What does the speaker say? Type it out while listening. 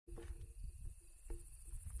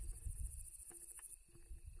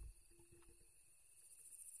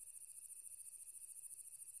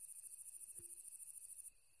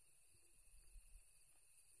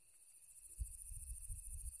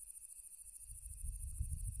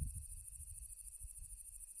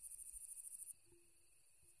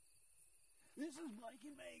This is Mike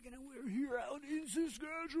and Megan, and we're here out in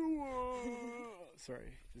Saskatchewan.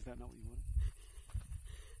 Sorry, is that not what you wanted?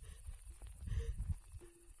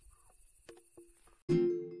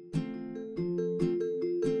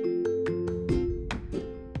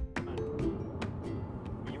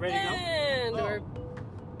 Are you ready to go? And we're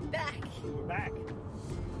back. We're back.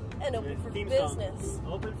 And open for Theme business. song.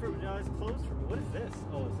 Open for, no, it's closed for me. What is this?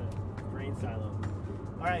 Oh, it's a grain silo.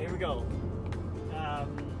 All right, here we go.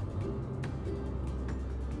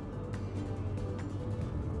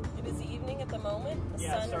 It is evening at the moment. The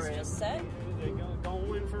sun is just set.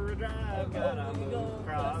 Going for a drive, gotta move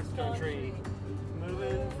cross country.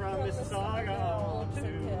 Moving from Mississauga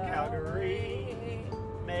to Calgary.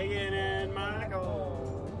 Megan and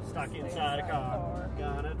Michael stuck inside a car.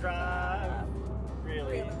 Gonna drive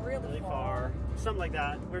really far. Something like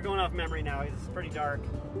that. We're going off memory now. It's pretty dark.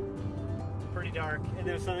 Pretty dark. And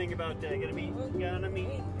there's something about gonna meet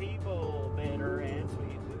people, bitter and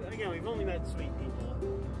sweet. Again, we've only met sweet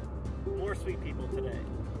people. More sweet people today.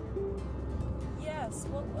 Yes.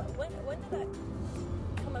 Well, when did that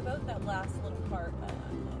come about? That last little part. I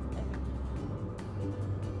think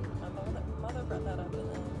my mother brought that up in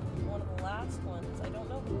one of the last ones. I don't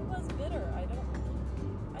know who was bitter.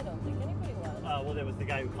 I don't think anybody was. Well, there was the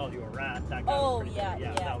guy who called you a rat. That guy Oh was pretty yeah,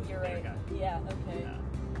 bitter. That was you're the bitter right. guy. Yeah. Okay. Yeah.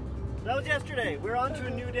 That was yesterday. We're on to a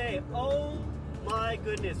new day. Oh my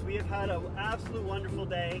goodness, we have had an absolute wonderful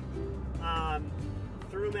day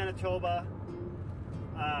through Manitoba.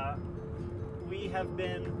 We have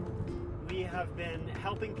been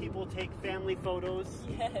helping people take family photos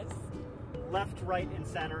Yes. left, right, and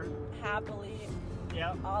center. Happily.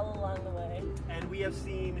 Yeah. All along the way. And we have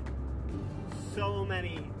seen so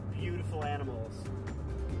many beautiful animals.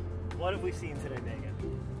 What have we seen today, Megan?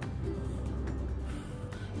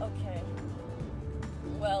 Okay.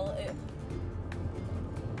 Well, it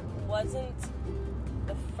wasn't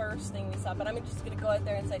the first thing we saw, but I'm just going to go out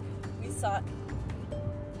there and say we saw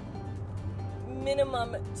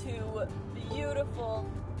minimum 2 beautiful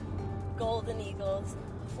golden eagles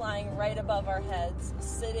flying right above our heads,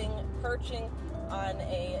 perching on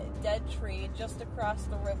a dead tree just across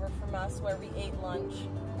the river from us where we ate lunch.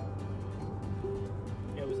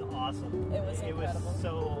 It was awesome. It was incredible. It was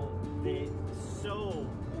so big, so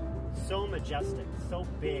majestic, so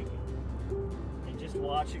big, and just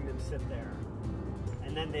watching them sit there.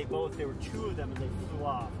 And then there were 2 of them, and they flew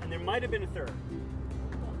off. And there might have been a third.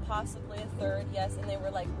 Possibly a third, yes, and they were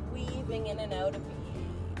like weaving in and out of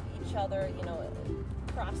each other,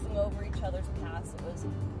 crossing over each other's paths. It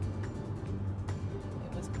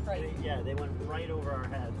was quite. Yeah, they went right over our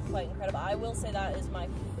heads. Quite incredible. I will say that is my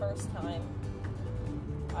first time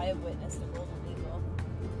I have witnessed a golden eagle.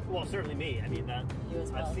 Well, certainly me. I mean that. You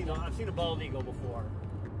as well. I've seen a bald eagle before,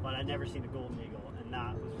 but I've never seen a golden eagle, and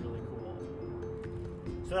that was really cool.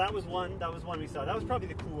 So that was one. That was one we saw. That was probably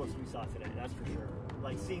the coolest we saw today. That's for sure.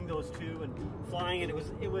 Like seeing those 2 and flying, and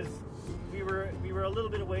we were a little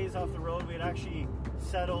bit of ways off the road. We had actually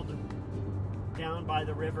settled down by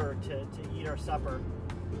the river to eat our supper.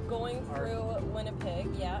 Going through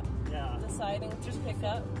Winnipeg, yeah. Yeah. Deciding to pick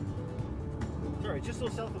up. Sorry, just a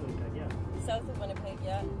little south of Winnipeg, yeah. South of Winnipeg,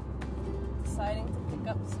 yeah. Deciding to pick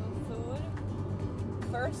up some food.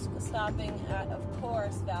 First stopping at, of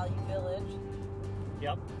course, Value Village.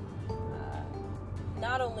 Yep.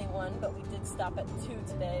 Not only one, but we did stop at 2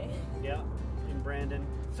 today. Yeah, in Brandon.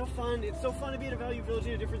 So fun. It's so fun to be at a Value Village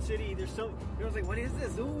in a different city. There's so... I was like, what is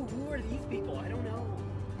this? Ooh, who are these people? I don't know.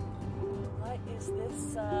 What is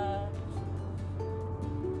this,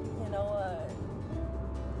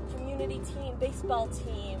 community team, baseball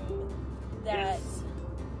team that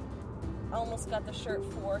I almost got the shirt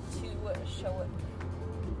for to show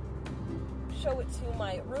it to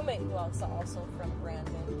my roommate who also from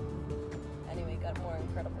Brandon. Anyway, got a more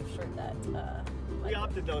incredible shirt that we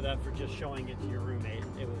opted though that for just showing it to your roommate.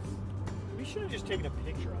 It was, we should have just taken a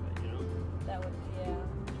picture of it, That would, yeah. You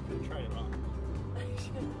could have tried it on.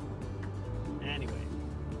 Anyway.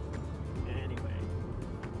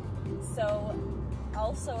 So,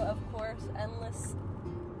 also of course, endless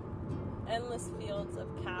fields of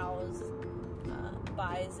cows,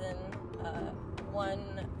 bison,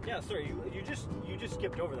 one. Yeah, sorry, you just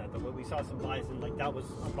skipped over that though. But we saw some bison. Like that was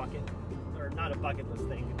a bucket, or not a bucket list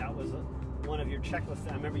thing. That was one of your checklists.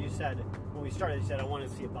 I remember you said when we started, you said I wanted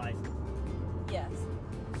to see a bison. Yes.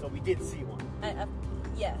 So we did see one.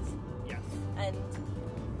 Yes. Yes.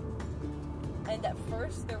 And at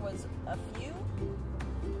first there was a few,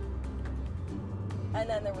 and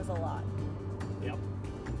then there was a lot. Yep.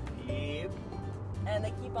 And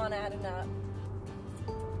they keep on adding up.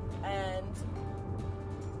 And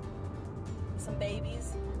some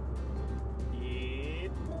babies.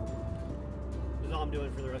 is all I'm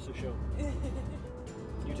doing for the rest of the show.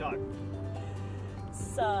 You talk.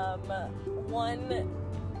 One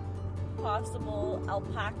possible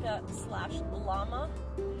alpaca/llama.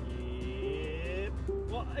 Yep.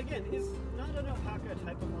 Well, again, is not an alpaca a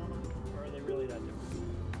type of llama, or are they really that different?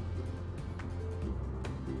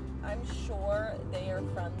 I'm sure they are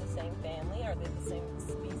from the same family. Are they the same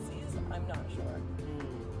species? I'm not sure.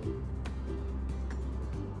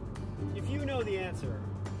 If you know the answer,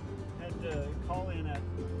 head to call in at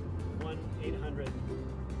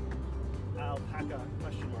 1-800-ALPACA ?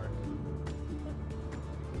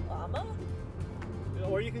 Llama?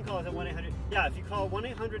 Or you can call us at 1-800. Yeah, if you call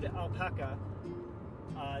 1-800-ALPACA,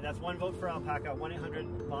 that's one vote for alpaca.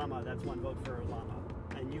 1-800-llama, that's one vote for llama.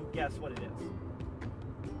 And you guess what it is.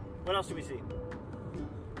 What else do we see?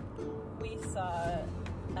 We saw,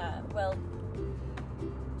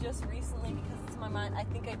 just recently, because it's in my mind, I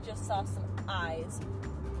think I just saw some eyes.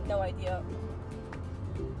 No idea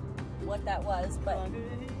what that was, but...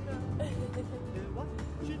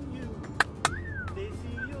 Watching you. They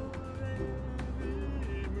see your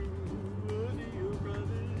every move. Your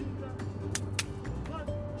brothers are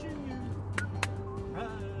watching you.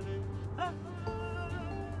 Riding high.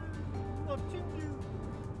 Watching you.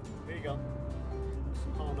 There you go.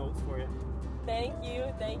 Some Hall notes for you. Thank you.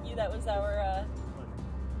 That was our,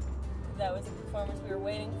 that was the performance we were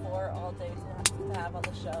waiting for all day to have on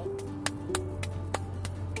the show.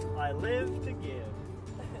 I live to give.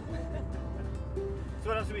 So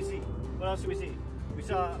what else do we see? We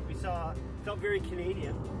saw, felt very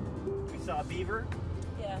Canadian. We saw a beaver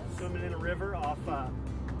swimming in a river off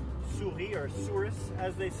Souris, or Souris,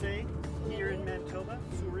 as they say here in Manitoba.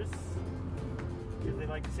 Souris, because they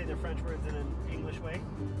like to say their French words in an English way.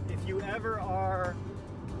 If you ever are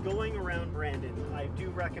going around Brandon, I do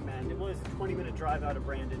recommend, it was a 20-minute drive out of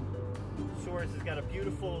Brandon. Souris has got a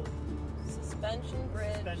beautiful suspension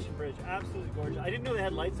bridge. Absolutely gorgeous. I didn't know they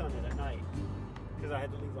had lights on it at night, because I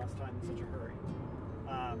had to leave last time in such a hurry.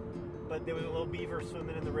 But there was a little beaver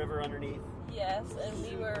swimming in the river underneath. Yes, and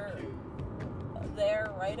we were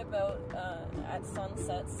there right about at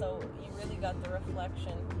sunset, so you really got the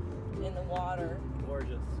reflection in the water.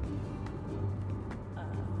 Gorgeous.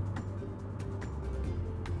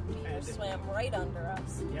 Beaver swam right under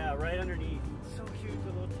us. Yeah, right underneath. So cute,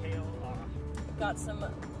 the little tail. Got some...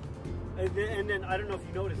 And then, I don't know if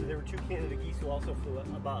you noticed, there were two Canada geese who also flew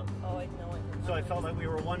above. Oh, I know it. So I felt like we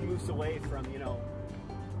were one moose away from,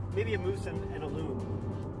 maybe a moose and a loon.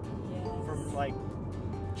 Yes. From, like,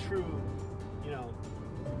 true,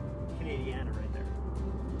 Canadiana right there.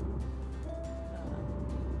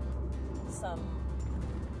 Some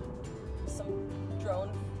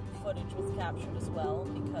drone footage was captured as well,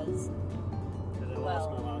 because I lost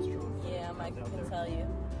my last drone footage. Yeah, Mike can tell you.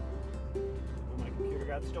 My computer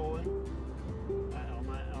got stolen.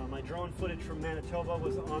 My drone footage from Manitoba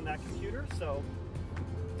was on that computer, so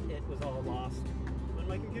it was all lost when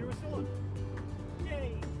my computer was stolen.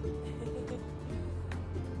 Yay!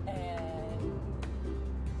 And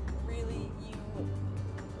really,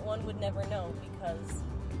 one would never know, because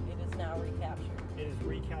it is now recaptured. It is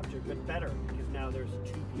recaptured, but better, because now there's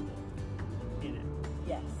two people in it.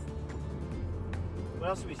 Yes. What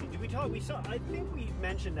else did we see? I think we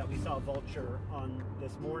mentioned that we saw a vulture on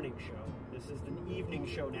this morning show. This is the evening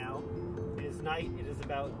show now. It is night. It is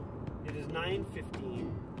 9:15.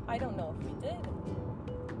 I don't know if we did.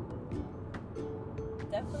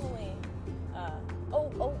 Definitely.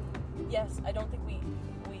 Yes, I don't think we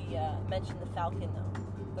mentioned the falcon, though.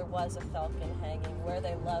 There was a falcon hanging where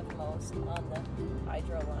they love most, on the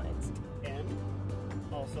hydro lines. And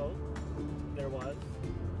also, there was...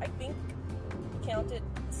 I think counted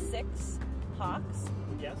 6 hawks.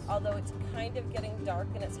 Yes. Although it's kind of getting dark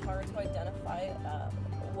and it's hard to identify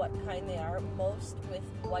what kind they are. Most with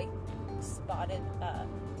white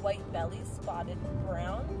bellies spotted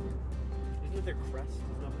brown. Isn't it their crest?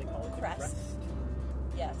 Isn't that what they call it? Crest.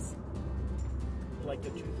 Yes. Like the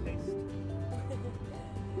toothpaste.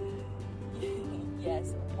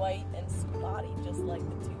 Yes, white and spotty, just like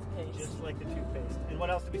the toothpaste. Just like the toothpaste. And what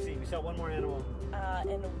else did we see? We saw one more animal.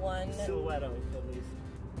 And one silhouette of, at least.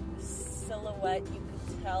 Silhouette, you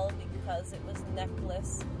could tell because it was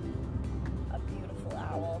necklace. A beautiful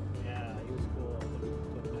owl. Yeah, he was cool.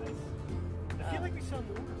 Looked nice. I feel like we saw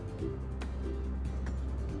more.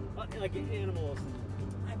 Like animals.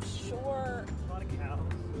 I'm sure. A lot of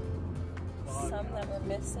cows. Some that were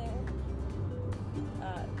missing.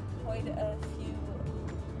 Quite a few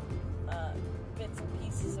bits and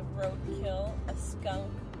pieces of roadkill. A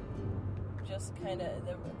skunk. Just kind of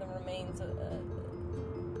the remains of the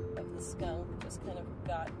skunk just kind of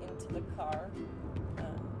got into the car.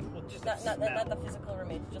 Well, just not the smell. not the physical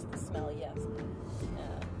remains, just the smell. Yes.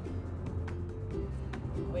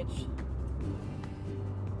 Which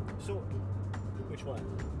So, which one?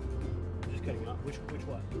 Just cutting off. Which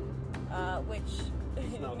what?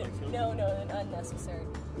 Smell like something? no, unnecessary.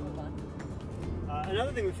 Move on.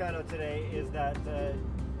 Another thing we found out today is that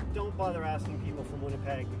don't bother asking people from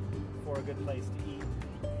Winnipeg for a good place to eat.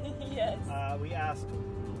 Yes. We asked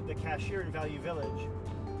the cashier in Value Village.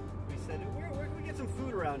 We said, where can we get some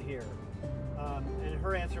food around here? And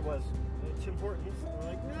her answer was, Tim Hortons. And we're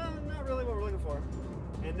like, no, not really what we're looking for.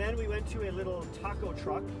 And then we went to a little taco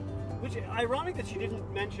truck, which, ironic that she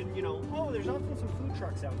didn't mention, oh, there's often some food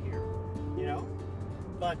trucks out here,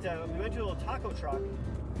 But we went to a little taco truck,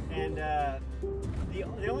 and they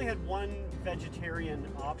only had one vegetarian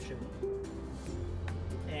option,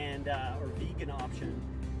 and or vegan option,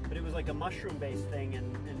 but it was like a mushroom-based thing,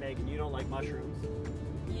 and Megan, you don't like mushrooms.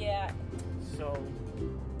 Yeah. So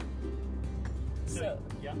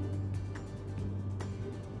yeah.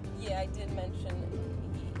 Yeah, I did mention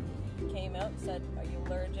he came out, said, "Are you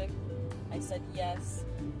allergic?" I said yes.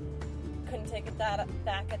 Couldn't take it back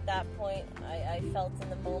at that point. I felt in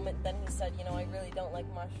the moment. Then he said, I really don't like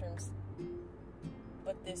mushrooms,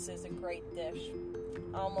 but this is a great dish.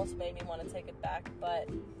 Almost made me want to take it back, but...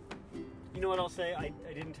 You know what I'll say? I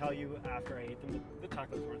didn't tell you after I ate them. The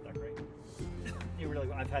tacos weren't that great. They were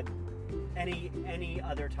really... I've had any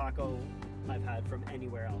other taco I've had from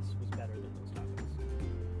anywhere else was better than those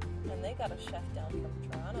tacos. And they got a chef down from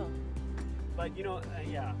Toronto. But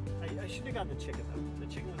yeah, I should have gotten the chicken though.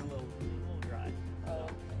 The chicken was a little dry. Oh.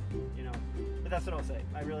 But that's what I'll say.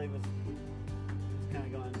 I really was kind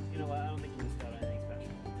of going, you know what? I don't think you missed out on anything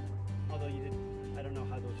special. Although you did. I don't know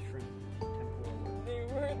how those shrimp tempura were. They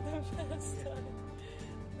weren't the best time.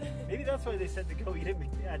 Maybe that's why they said to go eat it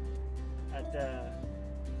at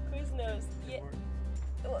Quiznos. Yeah.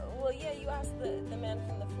 Well, yeah. You asked the man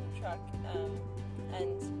from the food truck,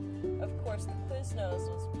 and of course the Quiznos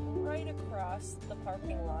was right across the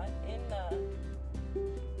parking lot in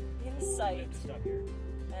sight. Stop here.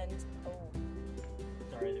 And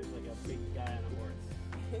sorry, there's like a big guy on a horse.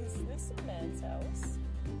 Is this a man's house?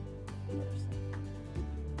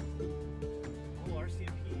 Oh,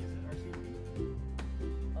 RCMP, is it RCMP?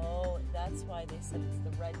 Oh, that's why they said it's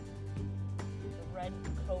the Red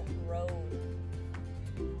Coat Road.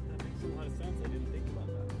 That makes a lot of sense. I didn't think about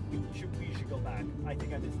that. We should go back. I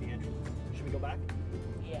think I missed the entrance. Should we go back?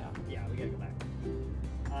 Yeah. Yeah, we gotta go back.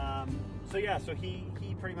 So he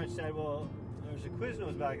pretty much said, well, there's a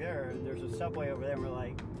Quiznos back there, and there's a Subway over there, and we're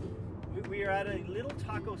like, we are at a little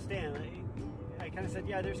taco stand. I kind of said,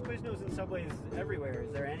 yeah, there's Quiznos and Subways everywhere.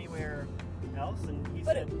 Is there anywhere else? And he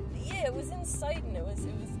said... it was in sight, and it was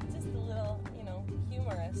just a little,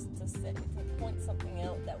 humorous to point something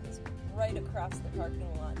out that was right across the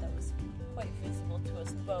parking lot that was quite visible to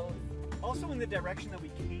us both. Also in the direction that we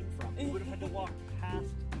came from. We would have had to walk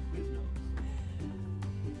past the Quiznos.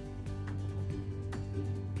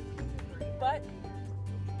 But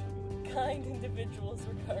kind individuals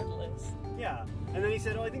regardless. Yeah. And then he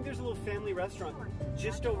said, I think there's a little family restaurant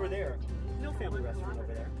just over there. No family restaurant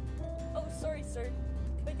over there. Oh, sorry, sir.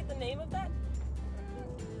 Can I get the name of that?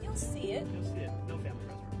 You'll see it. You'll see it. No family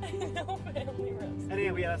restaurant. No family restaurant. And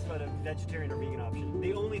anyway, we asked about a vegetarian or vegan option.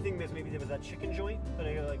 The only thing maybe there was that chicken joint, but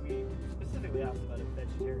we specifically asked about a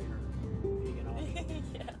vegetarian or vegan option.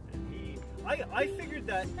 Yeah. And I figured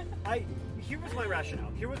that here was my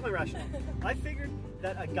rationale. I figured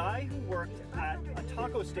that a guy who worked at a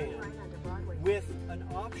taco stand with an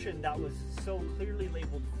option that was so clearly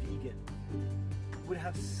labeled vegan would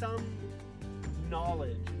have some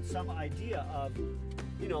knowledge and some idea of,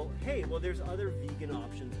 hey, well, there's other vegan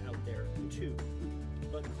options out there too.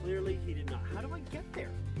 But clearly he did not. How do I get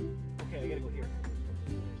there? Okay, I gotta go here.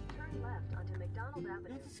 Turn left onto McDonald Avenue.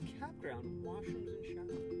 No, this is campground, washrooms and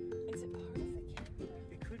showers. Is it part of the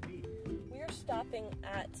campground? It could be. We are stopping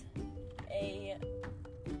at a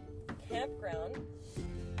campground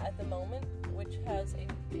at the moment, which has a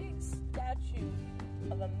big statue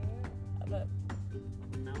of a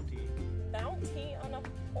Mountie on a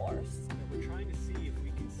horse. And we're trying to see if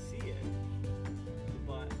we can see it,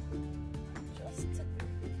 but just to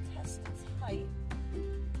test its height.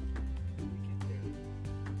 we get there.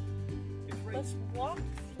 It's right. Let's walk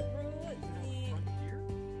through Front here.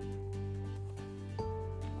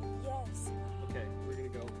 Yes. Okay, we're gonna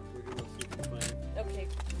go see if we can find it. Okay,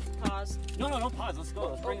 pause. No, don't pause. Let's go.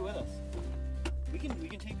 Let's bring it with us. We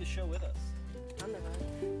can take the show with us. On the run.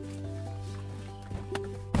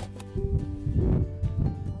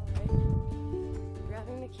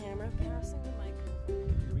 Grabbing the camera, passing the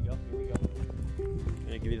microphone. Here we go. I'm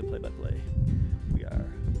gonna give you the play-by-play. We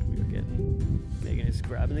are Just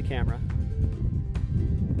grabbing the camera.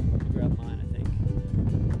 Grab mine, I think.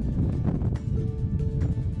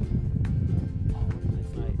 Oh, what a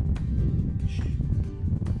nice night. Shh.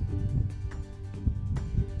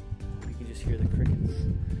 Oh, you can just hear the crickets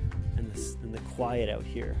and the quiet out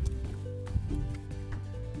here.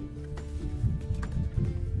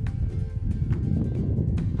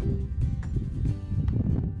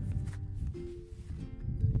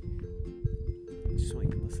 Just so I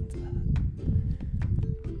can listen to that.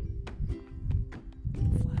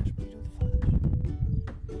 Flash, what are you doing with the flash?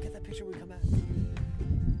 We'll get that picture when we come back.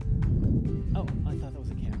 Oh, I thought that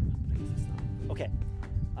was a camera, but I guess it's not. Okay.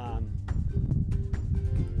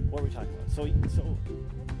 What were we talking about? So in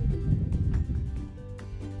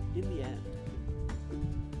the end,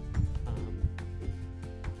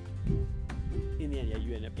 yeah,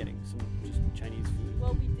 you end up getting some just Chinese food.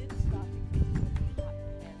 Well, we did stop because of the hot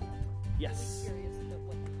panda. Yes. I was curious about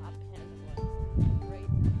what the hot panda was. Right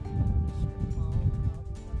on the strip mall and all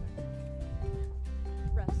these other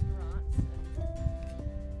restaurants.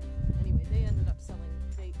 And anyway, they ended up selling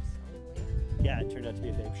vapes only. Yeah, it turned out to be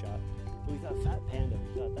a vape shop. But we thought Fat Panda,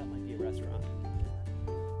 we thought that might be a restaurant.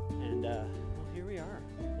 And well, here we are.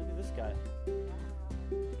 Look at this guy.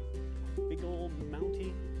 Big old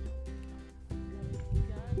Mountie.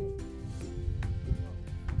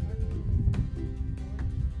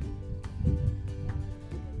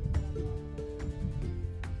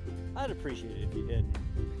 I'd appreciate it if you did.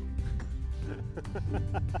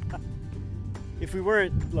 If we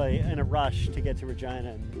weren't like in a rush to get to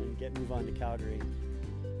Regina and move on to Calgary,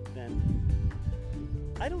 then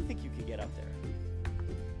I don't think you could get up there.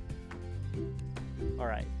 All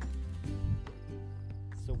right.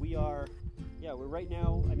 So we're right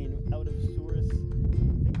now, out of Souris. I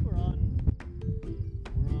think we're on,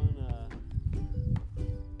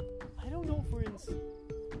 I don't know if we're in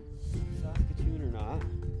Saskatoon or not,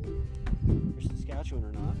 or Saskatchewan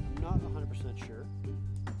or not. I'm not 100% sure.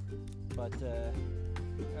 But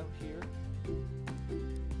we're out here in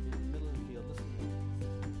the middle of the field. Listen to this.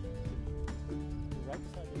 We're right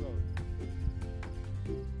beside the road.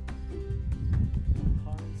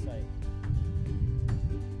 Car in sight.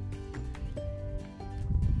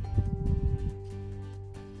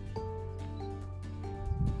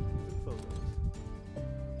 Some photos.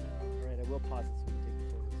 Alright, I will pause it so we can take the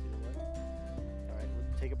photos. You know what? Alright,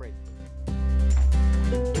 we'll take a break.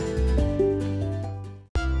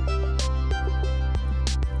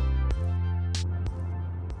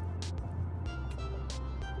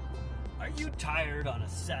 Are you tired on a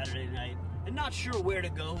Saturday night and not sure where to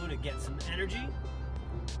go to get some energy?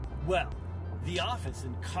 Well, the office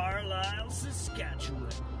in Carlisle, Saskatchewan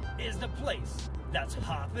is the place that's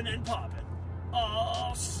hopping and popping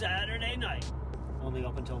all Saturday night. Only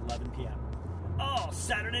open until 11 p.m. All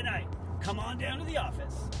Saturday night. Come on down to the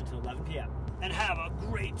office until 11 p.m. and have a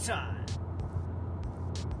great time.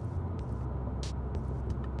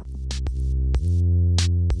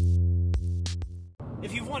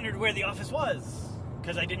 If you've wondered where the office was,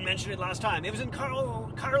 because I didn't mention it last time, it was in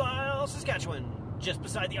Carlisle, Saskatchewan, just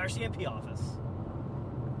beside the RCMP office.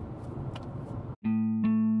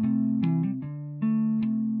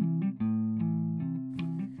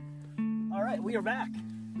 All right, we are back.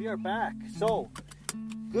 We are back. So,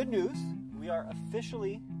 good news. We are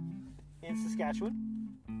officially in Saskatchewan.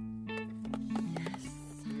 Yes.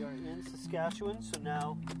 We are in Saskatchewan, so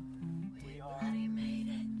now we already made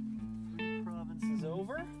it. 3 provinces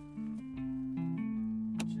over.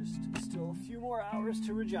 Just still a few more hours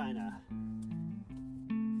to Regina.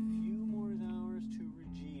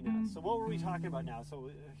 So what were we talking about now? So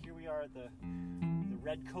here we are at the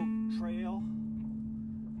Redcoat Trail.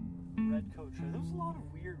 Redcoat Trail. There was a lot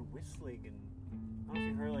of weird whistling, and I don't know if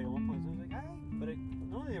you heard like at one point. So I was like, "Hey!" But I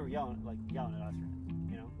don't think they were yelling at us,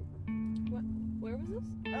 you know. What? Where was this?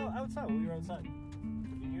 Oh, outside. We were outside.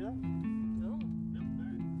 Did you hear that? No. No. All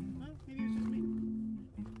right. Well, maybe it was just me.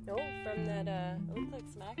 No, from that. It looked like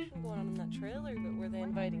some action going on in that trailer, but were they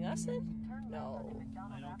inviting us in? No.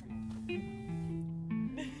 I don't think.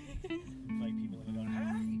 Like people that are going,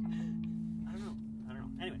 "Hey!" I don't know.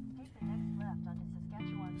 Anyway.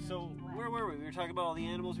 So where were we? We were talking about all the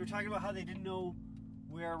animals. We were talking about how they didn't know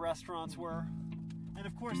where restaurants were. And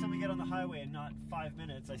of course, then we get on the highway in not 5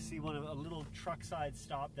 minutes. I see a little truck side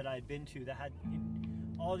stop that I had been to that had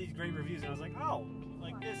all these great reviews, and I was like, "Oh,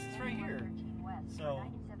 like this, it's right here." So,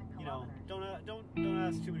 you know, don't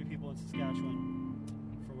ask too many people in Saskatchewan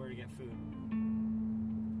for where to get food.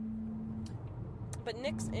 But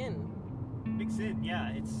Nick's Inn. Nick's Inn, yeah,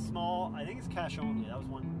 it's small. I think it's cash only. That was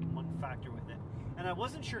one factor with it. And I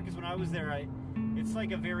wasn't sure because when I was there, it's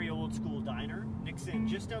like a very old school diner. Nick's Inn,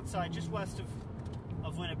 just outside, just west of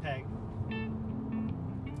of Winnipeg.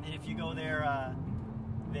 And if you go there, I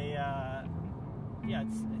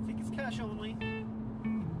think it's cash only.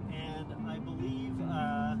 And I believe,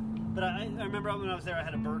 but I remember when I was there, I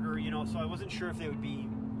had a burger, so I wasn't sure if they would be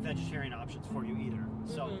vegetarian options for you either.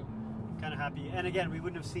 So, kind of happy. And again, we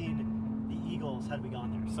wouldn't have seen the Eagles had we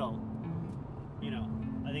gone there. So,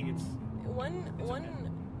 I think it's one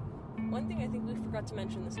thing I think we forgot to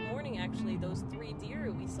mention this morning, actually, those 3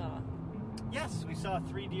 deer we saw. Yes, we saw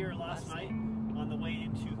 3 deer last night on the way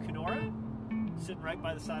into Kenora, sitting right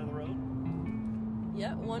by the side of the road.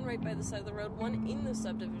 Yeah, one right by the side of the road, one in the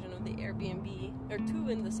subdivision of the Airbnb, or 2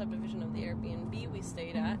 in the subdivision of the Airbnb we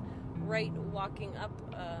stayed at, right walking up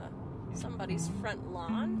somebody's front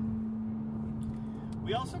lawn.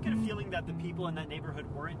 We also get a feeling that the people in that neighborhood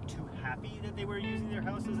weren't too happy that they were using their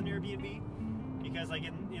house as an Airbnb, because like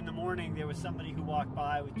in the morning there was somebody who walked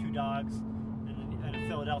by with 2 dogs and a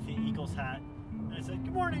Philadelphia Eagles hat, and I said,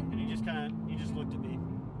 "Good morning," and he just looked at me,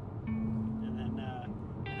 and then the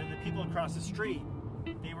people across the street,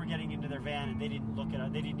 they were getting into their van and they didn't look at us,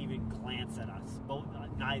 they didn't even glance at us,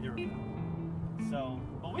 neither of them. So,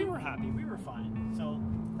 but we were happy, we were fine. So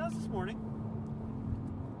that was this morning.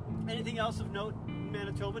 Anything else of note in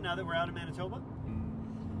Manitoba now that we're out of Manitoba?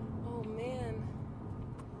 Oh man,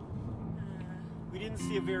 We didn't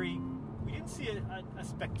see a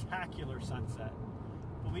spectacular sunset,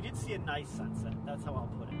 but we did see a nice sunset. That's how I'll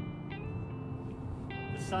put it.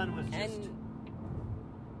 The sun was just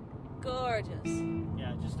gorgeous.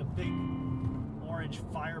 Yeah, just a big orange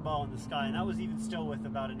fireball in the sky, and that was even still with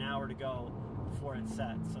about an hour to go before it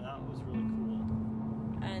set. So that was really cool.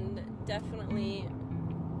 And definitely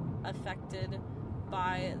affected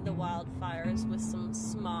by the wildfires with some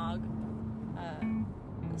smog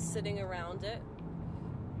sitting around it.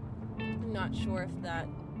 I'm not sure if that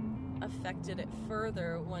affected it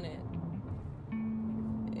further when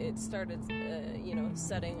it started,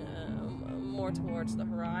 setting more towards the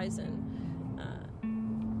horizon.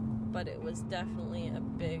 But it was definitely a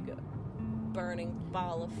big burning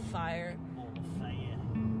ball of fire,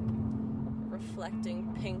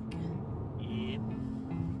 reflecting pink. Yep.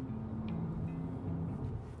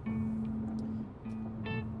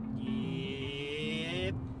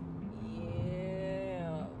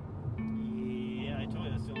 Yeah, I told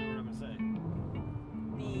you that's the only word I'm going to say.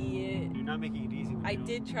 You're not making it easy. I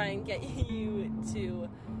did try and get you to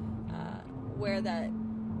wear that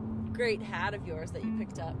great hat of yours that you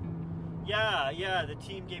picked up. Yeah, the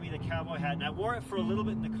team gave me the cowboy hat, and I wore it for a little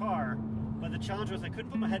bit in the car, but the challenge was I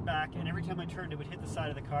couldn't put my head back, and every time I turned, it would hit the side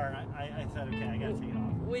of the car, and I said, okay, I gotta take it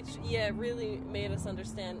off. Which, really made us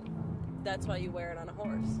understand that's why you wear it on a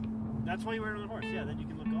horse. That's why you wear it on a horse, yeah, then you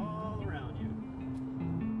can look all around you.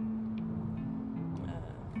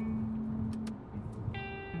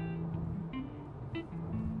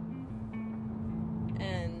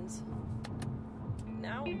 And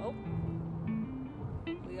now, we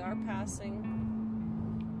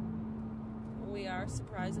are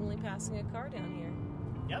surprisingly passing a car down here.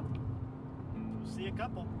 Yep. We'll see a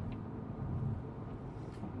couple.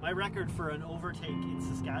 My record for an overtake in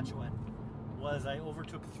Saskatchewan was I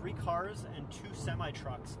overtook 3 cars and 2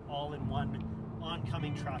 semi-trucks all in one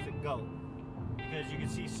oncoming traffic go. Because you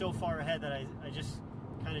could see so far ahead that I just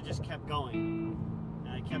kind of just kept going.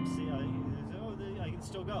 And I kept seeing, I can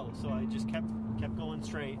still go. So I just kept going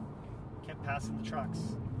straight, kept passing the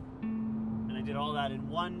trucks. And I did all that in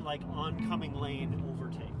one oncoming lane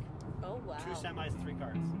overtake. Oh, wow. 2 semis, 3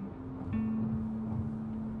 cars.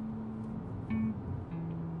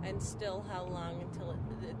 And still, how long until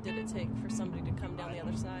did it take for somebody to come down the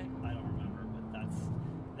other side? I don't remember, but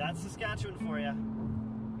that's Saskatchewan for you.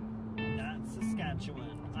 That's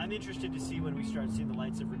Saskatchewan. I'm interested to see when we start seeing the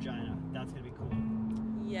lights of Regina. That's going to be cool.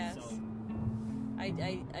 Yes. So. I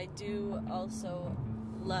do also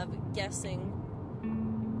love guessing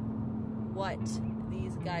what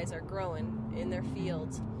these guys are growing in their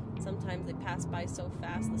fields. Sometimes they pass by so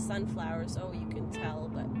fast. The sunflowers, you can tell,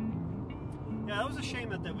 but... Yeah, that was a shame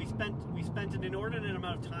that we spent an inordinate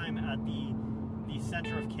amount of time at the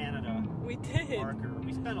center of Canada. We did. Marker.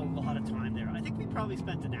 We spent a lot of time there. I think we probably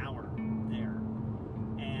spent an hour there.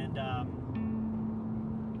 And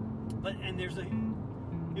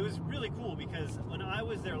it was really cool because when I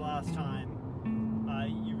was there last time,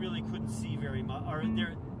 you really couldn't see very much, or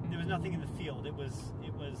there was nothing in the field. It was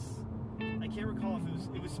I can't recall if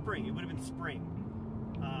it was spring. It would have been spring.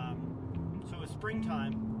 So it was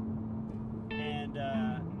springtime. And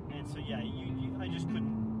so I just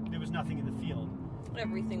couldn't. There was nothing in the field.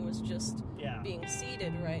 Everything was just being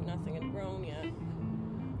seeded, right? Nothing had grown yet.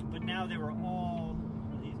 But now they were all.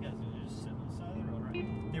 These guys are just sitting on the side of the road, right?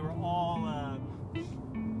 They were all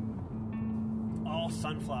all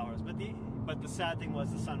sunflowers. But the sad thing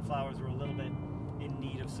was the sunflowers were a little bit in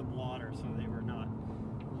need of some water, so they were not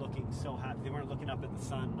looking so happy. They weren't looking up at the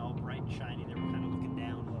sun all bright and shiny. They were kind of looking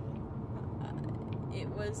down a little. It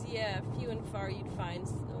was, few and far you'd find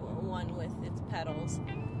one with its petals.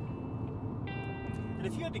 And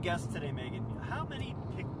if you had to guess today, Megan, how many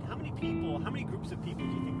groups of people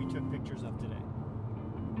do you think we took pictures of today?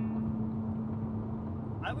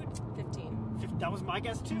 I would 15. That was my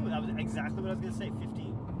guess too. That was exactly what I was going to say.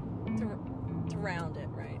 15. To round it,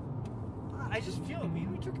 right? I just feel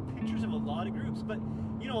we took pictures of a lot of groups, but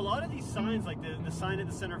you know, a lot of these signs, like the sign at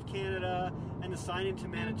the center of Canada and the sign into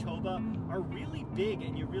Manitoba, are really big,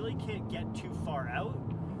 and you really can't get too far out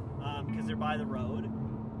because they're by the road,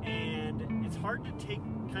 and it's hard to take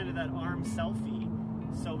kind of that arm selfie.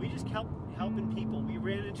 So we just kept helping people. We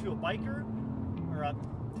ran into a biker,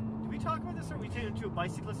 did we talk about this, or we ran into a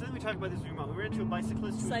bicyclist? I think we talked about this with your mom. We ran into a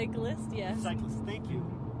bicyclist. Cyclist, yes. Cyclist, thank you.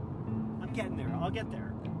 I'm getting there. I'll get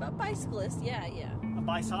there. A bicyclist, yeah. A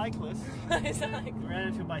bicyclist. Bicyclist. We ran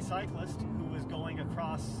into a bicyclist who was going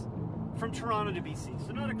across from Toronto to BC,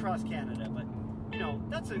 so not across Canada, but you know,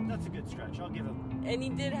 that's a good stretch. I'll give him. And he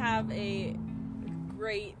did have a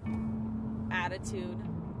great attitude.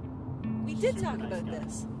 We did Super talk nice about guy.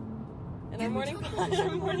 this in Did our we morning talk about this in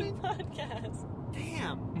the morning? podcast.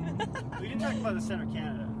 Damn. We didn't talk about the center of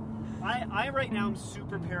Canada. I right now am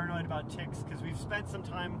super paranoid about ticks because we've spent some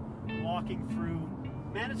time walking through.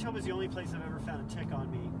 Manitoba is the only place I've ever found a tick on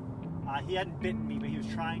me. He hadn't bitten me, but he was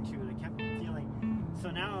trying to, and I kept feeling. So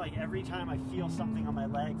now, like, every time I feel something on my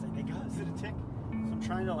legs, I think, oh, is it a tick? So I'm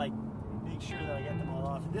trying to, like, make sure that I get them all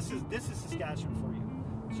off. And this is Saskatchewan for you.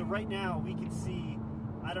 So right now, we can see,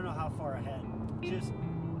 I don't know how far ahead, just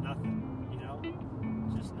nothing, you know?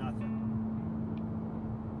 Just nothing.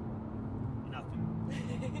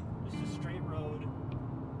 Nothing. Just a straight road.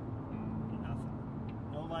 Nothing.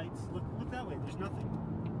 No lights. Look that way. There's nothing.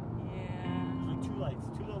 Yeah. There's like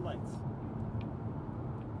two little lights.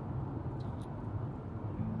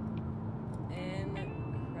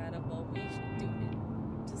 Incredible. We should do it.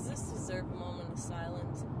 Does this deserve a moment of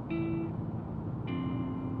silence?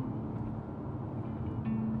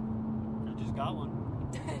 I just got one.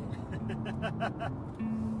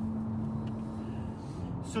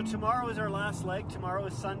 So tomorrow is our last leg. Tomorrow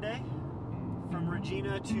is Sunday. From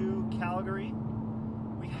Regina to Calgary.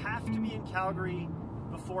 We have to be in Calgary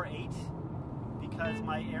before 8 because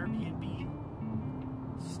my Airbnb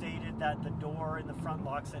stated that the door in the front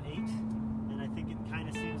locks at 8, and I think it kind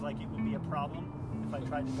of seems like it would be a problem if I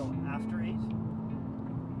tried to go after 8.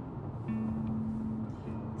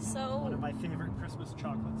 So, One of my favorite Christmas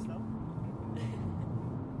chocolates, though.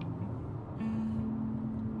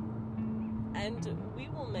 and we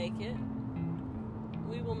will make it.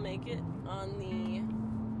 We will make it on the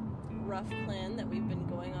rough plan that we've been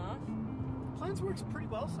going off. Plans works pretty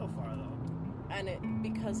well so far, though. And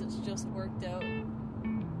because it's just worked out.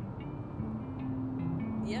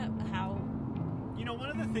 Yeah, how? You know, one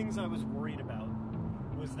of the things I was worried about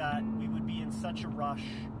was that we would be in such a rush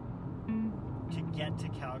to get to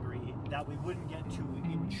Calgary that we wouldn't get to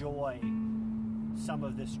enjoy some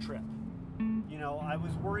of this trip. You know, I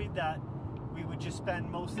was worried that we would just spend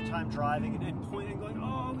most of the time driving and pointing, going,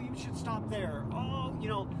 oh, we should stop there. Oh, you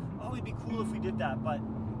know, oh, it'd be cool if we did that. But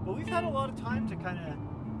we've had a lot of time to kind of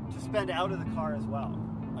to spend out of the car as well.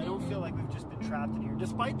 I don't feel like we've just been trapped in here,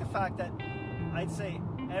 despite the fact that I'd say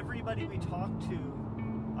everybody we talked to,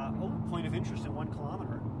 point of interest in 1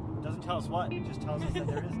 kilometer. Doesn't tell us what, it just tells us that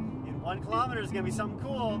there is, in 1 kilometer is going to be something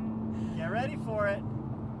cool. Get ready for it.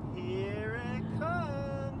 Here it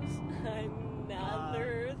comes.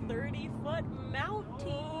 Another 30-foot mountain.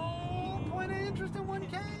 Oh, point of interest in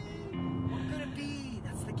 1K. What could it be?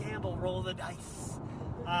 That's the gamble. Roll the dice.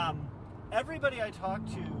 Everybody I talked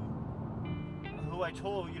to, who I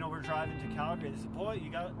told, you know, we're driving to Calgary, they said, boy, you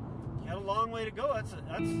got a long way to go. That's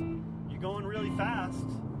you're going really fast,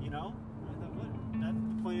 you know. I thought, what?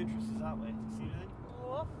 The point of interest is that way. See anything?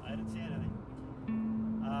 Oh. I didn't see anything.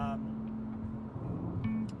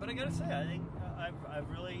 But I gotta say, I think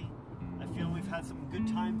I feel we've had some good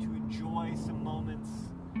time to enjoy some moments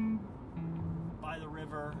by the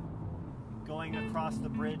river, going across the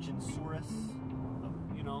bridge in Souris,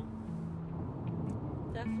 you know.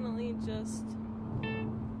 Definitely just,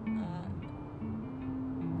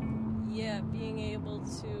 being able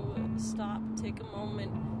to stop, take a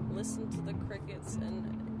moment, listen to the crickets, and,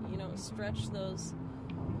 you know, stretch those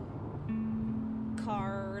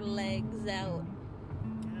car legs out.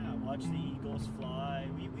 Yeah, watch the eagles fly.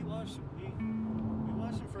 We watched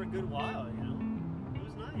them for a good while, you know. It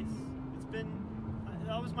was nice.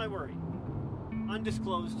 That was my worry.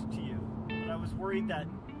 Undisclosed to you. But I was worried that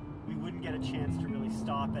we wouldn't get a chance to really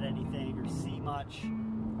stop at anything or see much.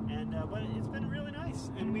 And but it's been really nice.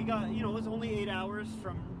 And we got, it was only 8 hours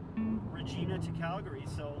from Regina to Calgary,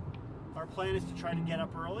 so our plan is to try to get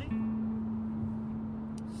up early,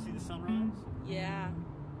 see the sunrise. Yeah.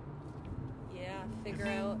 Figure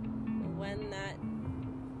out when that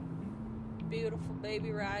beautiful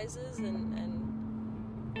baby rises and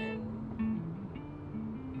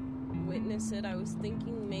witness it. I was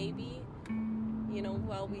thinking maybe,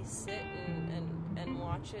 while we sit and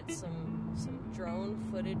watch it, some drone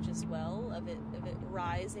footage as well of it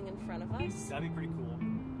rising in front of us. That'd be pretty cool.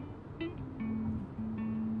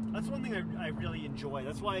 That's one thing I really enjoy.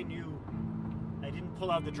 That's why I knew I didn't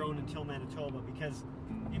pull out the drone until Manitoba, because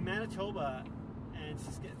in Manitoba, and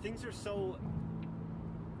things are so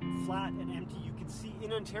flat and empty. You can see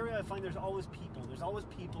in Ontario, I find there's always people. There's always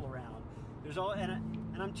people around.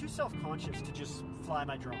 And I'm too self-conscious to just fly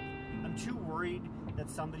my drone. I'm too worried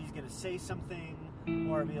that somebody's going to say something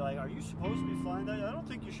or be like, "Are you supposed to be flying that? I don't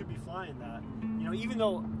think you should be flying that." Even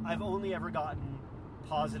though I've only ever gotten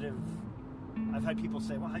positive. I've had people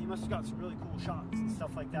say, "Wow, you must have got some really cool shots," and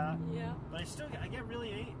stuff like that. Yeah. But I get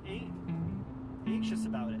really anxious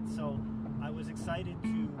about it. So I was excited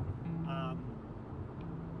to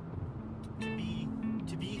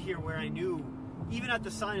be here where I knew, even at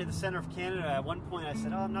the sign at the Center of Canada, at one point I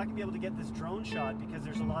said, "Oh, I'm not going to be able to get this drone shot because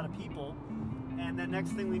there's a lot of people." And the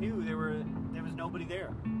next thing we knew, there was nobody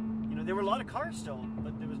there. There were a lot of cars still,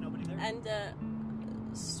 but there was nobody there. And a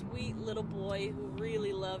sweet little boy who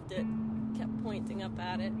really loved it kept pointing up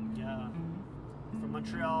at it. Yeah. From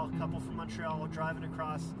Montreal, a couple from Montreal driving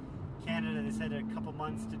across Canada. They said a couple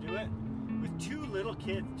months to do it with two little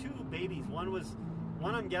kids, two babies. One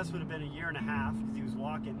I guess would have been a year and a half because he was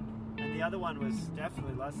walking, and the other one was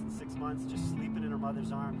definitely less than 6 months, just sleeping in her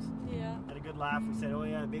mother's arms. Yeah. Had a good laugh. We said, "Oh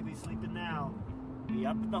yeah, baby's sleeping now. Be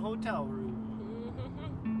up in the hotel room."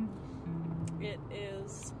 It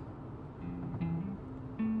is,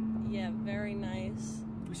 very nice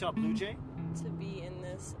We saw a blue jay. to be in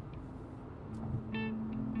this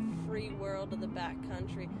free world of the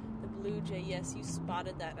backcountry. The blue jay, yes, you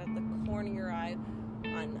spotted that at the corner of your eye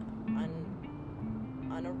on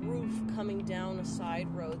a roof coming down a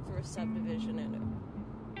side road through a subdivision, and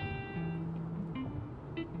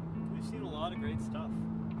We've seen a lot of great stuff.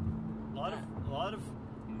 A lot of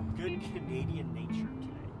good Canadian nature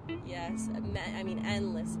today. yes,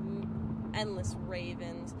 endless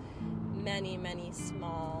ravens, many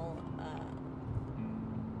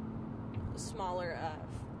smaller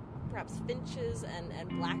perhaps finches and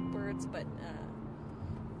blackbirds, but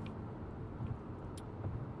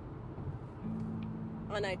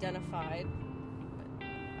unidentified. But,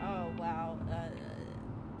 oh wow,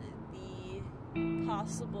 the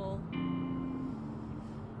possible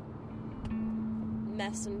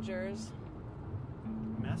messengers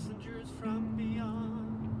from beyond.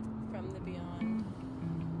 from the beyond.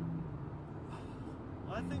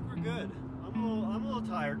 Well, I think we're good. I'm a little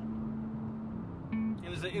tired.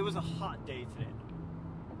 It was a hot day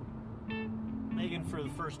today. Megan, for the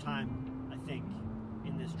first time, I think,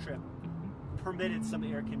 in this trip, permitted some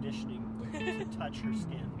air conditioning to touch her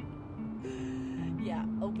skin. Yeah,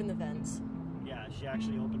 open the vents. Yeah, she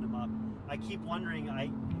actually opened them up. I keep wondering,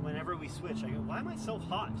 whenever we switch, I go, "Why am I so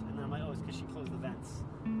hot?" And then I'm like, "Oh, it's because she closed the vents."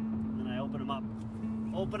 And then I open them up.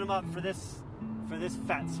 Open them up for this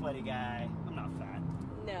fat, sweaty guy. I'm not fat.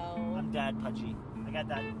 No. I'm dad pudgy.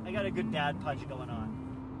 I got a good dad pudge going on,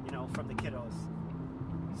 from the kiddos.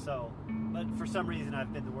 So, but for some reason,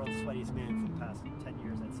 I've been the world's sweatiest man for the past 10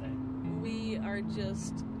 years, I'd say. We are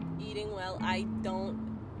just eating well. I don't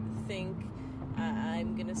think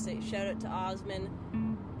I'm gonna say shout out to Osman.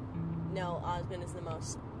 No, Osman is the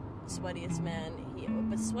most sweatiest man.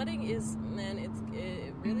 But sweating is, man, it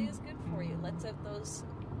really is good for you. Lets out those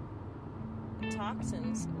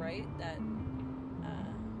toxins, right? That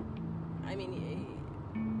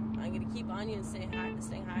I'm gonna keep on you and staying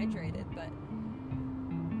hydrated, but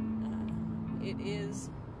it is.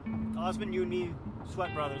 Osman, you and me,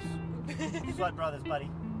 sweat brothers. Sweat brothers, buddy.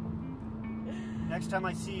 Next time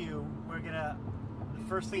I see you, the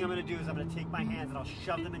first thing I'm gonna do is I'm gonna take my hands and I'll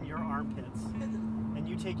shove them in your armpits. And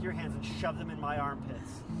you take your hands and shove them in my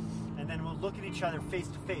armpits. And then we'll look at each other face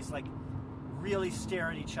to face, like really stare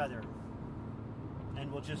at each other.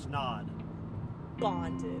 And we'll just nod.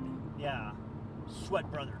 Bonded. Yeah. Sweat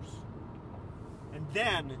brothers. And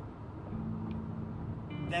then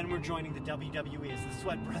we're joining the WWE as the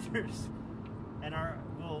Sweat Brothers. And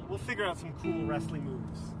we'll figure out some cool wrestling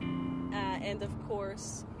moves. And of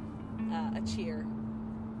course, a cheer.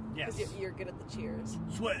 Yes. Because you're good at the cheers.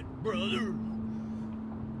 Sweat Brothers.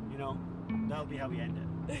 That'll be how we end it.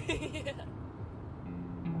 Yeah.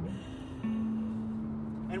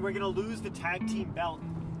 And we're going to lose the tag team belt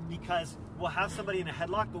because we'll have somebody in a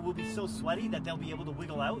headlock, but we'll be so sweaty that they'll be able to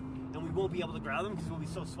wiggle out, and we won't be able to grab them because we'll be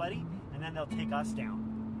so sweaty, and then they'll take us down.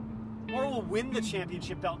 Or we'll win the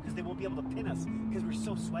championship belt because they won't be able to pin us because we're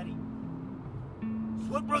so sweaty.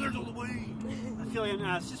 Sweat Brothers all the way! I feel like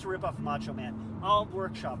it's just a rip-off of Macho Man. I'll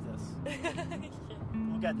workshop this.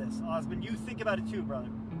 We'll get this. Osmond, you think about it too, brother.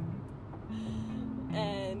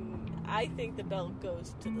 And I think the belt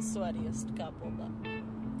goes to the sweatiest couple, though.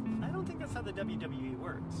 I don't think that's how the WWE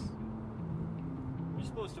works. You're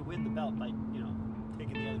supposed to win the belt by,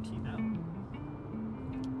 taking the other team out.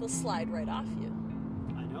 They'll slide right off you.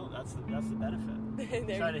 I know, that's the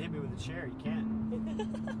benefit. Try to hit me with a chair, you can't.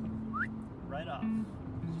 Right off.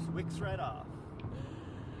 Just wicks right off.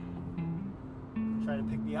 Try to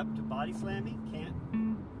pick me up to body slam me, can't.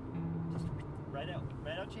 Just right out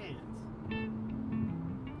your hands.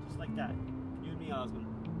 Just like that. You and me, Osmond.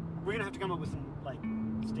 We're gonna have to come up with some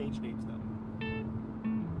stage names though.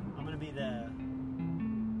 I'm gonna be the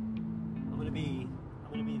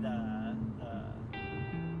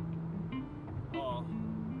oh,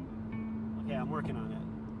 okay, I'm working on it.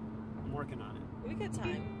 We got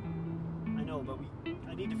time. I know, but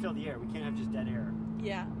I need to fill the air. We can't have just dead air.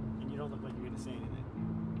 Yeah. And you don't look like you're gonna say anything.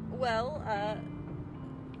 Well,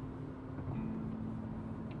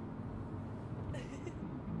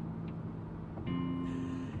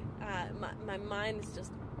 my mind is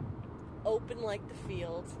just open like the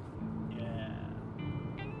field. Yeah.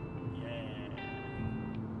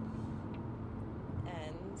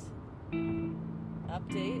 And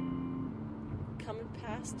update, coming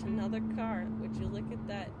past another car. Would you look at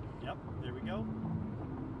that? Yep, there we go.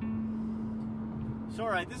 So,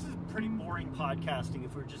 alright, this is pretty boring podcasting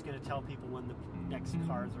if we're just going to tell people when the next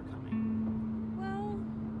cars are coming. Well,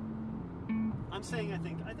 I'm saying I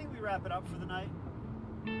think we wrap it up for the night.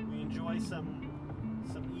 We enjoy some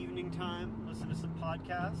evening time, listen to some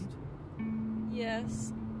podcast.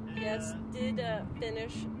 yes. Yes, did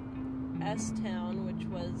finish S-Town, which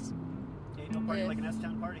was... Ain't no party like an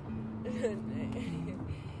S-Town party. If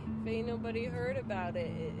ain't nobody heard about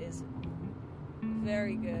it, it is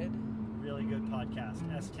very good. Really good podcast.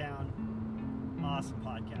 S-Town, awesome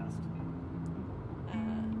podcast.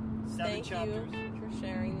 7 Thank chapters. you for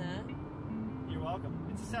sharing that. You're welcome.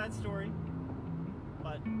 It's a sad story,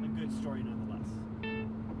 but a good story nonetheless.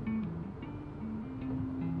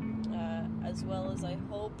 As well as I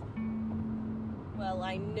hope, well,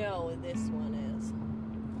 I know this one is.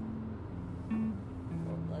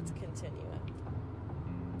 Well, let's continue it.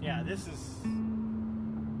 Yeah, this is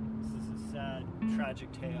a sad,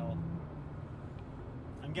 tragic tale.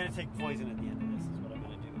 I'm gonna take poison at the end of this. Is what I'm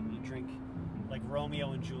gonna do. I'm gonna drink like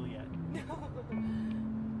Romeo and Juliet.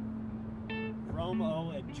 Romeo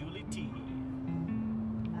and Juliet.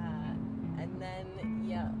 And then,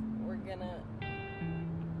 yeah, we're gonna...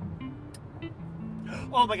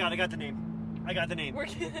 Oh my god, I got the name. I got the name.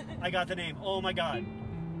 Oh my god.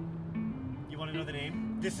 You want to know the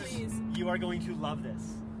name? Please. You are going to love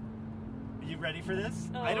this. Are you ready for this?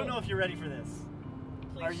 Oh. I don't know if you're ready for this.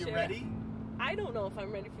 Please Are you share. ready? I don't know if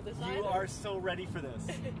I'm ready for this either. You are so ready for this.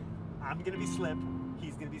 I'm going to be Slip.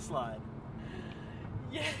 He's going to be Slide.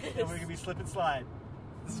 Yes. And we're going to be Slip and Slide.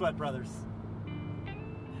 The Sweat Brothers.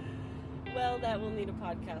 Well, that will need a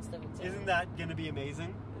podcast of its own. Isn't that going to be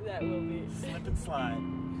amazing? That will be. Slip and Slide.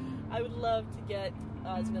 I would love to get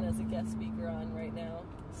Osmond as a guest speaker on right now.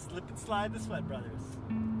 Slip and Slide, the Sweat Brothers.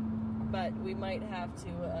 But we might have to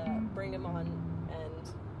bring him on and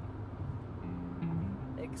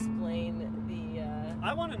explain the...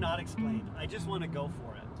 I want to not explain. I just want to go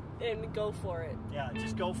for it. and go for it. Yeah,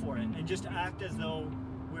 just go for it. And just act as though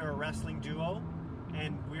we're a wrestling duo.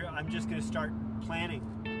 And I'm just going to start planning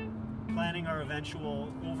our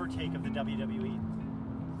eventual overtake of the WWE.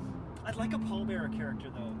 I'd like a pallbearer character,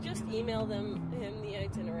 though. Just email him the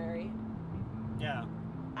itinerary. Yeah.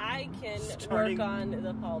 I can Starting- work on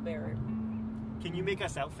the pallbearer Can you make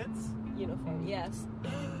us outfits? uniform. Yes.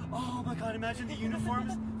 Oh my god, imagine the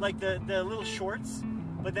uniforms. Like the little shorts,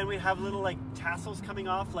 but then we'd have little like tassels coming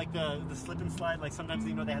off, like the slip and slide. Like sometimes,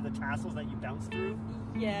 they have the tassels that you bounce through.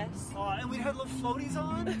 Yes. Oh, and we'd have little floaties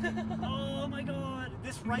on. Oh my god.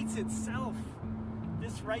 This writes itself.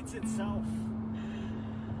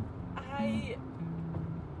 It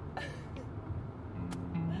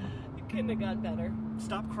couldn't have gone better.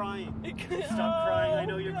 Stop crying. Stop Stop crying. I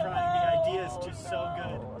know you're crying. The idea is just so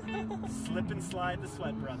good. Slip and slide, the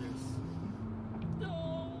Sweat Brothers.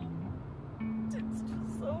 No. It's just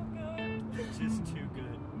so good. It's just too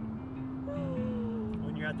good.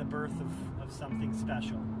 When you're at the birth of something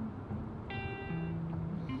special.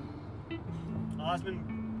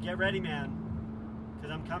 Osmond, get ready, man,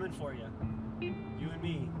 because I'm coming for you. You and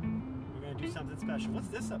me. We're gonna do something special. What's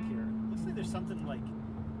this up here? Looks like there's something like,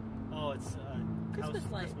 oh, it's Christmas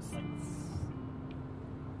lights. Christmas lights.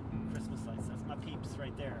 Christmas lights. That's my peeps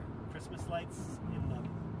right there. Christmas lights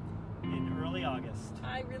in early August.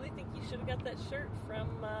 I really think you should have got that shirt from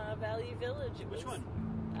Valley Village. Which one?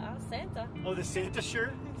 Santa. Oh, the Santa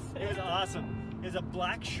shirt? It was awesome. It was a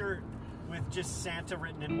black shirt with just Santa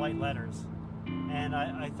written in white letters. And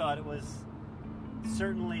I thought it was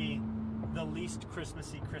certainly the least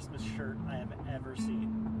Christmassy Christmas shirt I have ever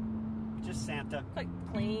seen. Just Santa. Quite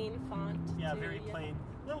plain font. Yeah, too, very plain.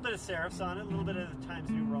 A little bit of serifs on it, a little bit of Times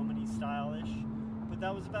New Roman-y style-ish. But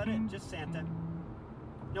that was about it. Just Santa.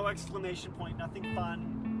 No exclamation point, nothing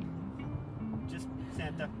fun. Just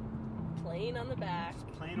Santa. Plain on the back. Just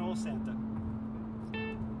plain old Santa.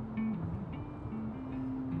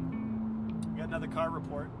 We got another car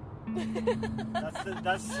report. That's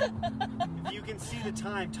if you can see the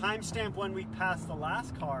timestamp when we passed the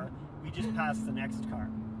last car, we just passed the next car.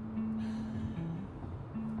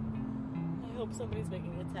 I hope somebody's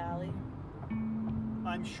making a tally.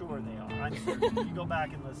 I'm sure they are. I'm certain. You go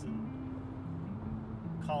back and listen.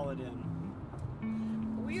 Call it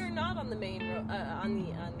in. We are not on the main road, on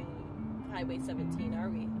the Highway 17, are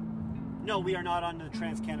we? No, we are not on the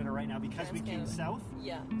Trans-Canada right now because we came south.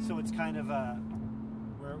 Yeah. So it's kind of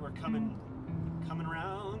we're coming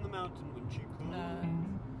around the mountain when she comes.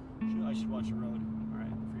 I should watch the road. All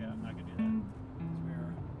right, forget it. I'm not gonna do that.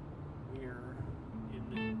 We're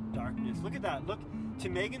in darkness. Look at that. Look to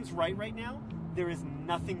Megan's right now. There is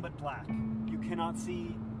nothing but black. You cannot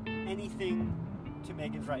see anything to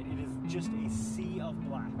Megan's right. It is just a sea of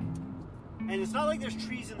black. And it's not like there's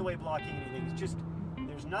trees in the way blocking anything. It's just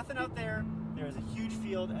there's nothing out there. There is a huge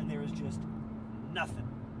field, and there is just nothing.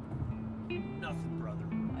 Nothing, brother.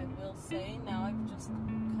 I will say now I've just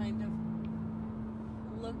kind of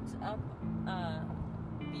looked up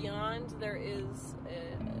beyond. There is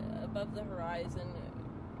above the horizon,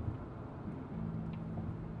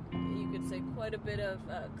 you could say, quite a bit of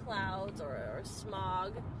clouds or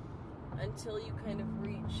smog until you kind of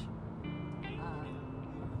reach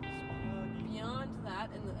beyond that,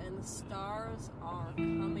 and the stars are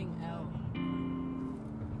coming out.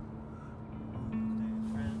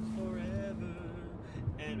 Friends forever,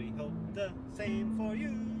 and we hope the same for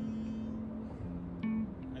you.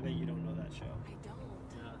 I bet you don't know that show. I don't.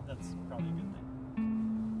 Yeah, that's probably a good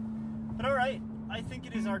thing. But all right, I think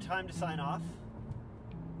it is our time to sign off.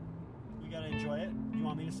 We gotta enjoy it. You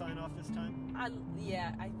want me to sign off this time?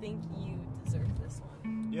 Yeah, I think you deserve this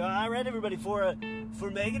one. Yeah, all right, everybody. For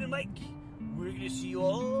Megan and Mike, we're gonna see you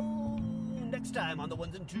all next time on the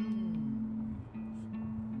ones and twos.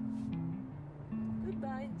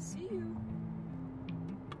 Goodbye. See you.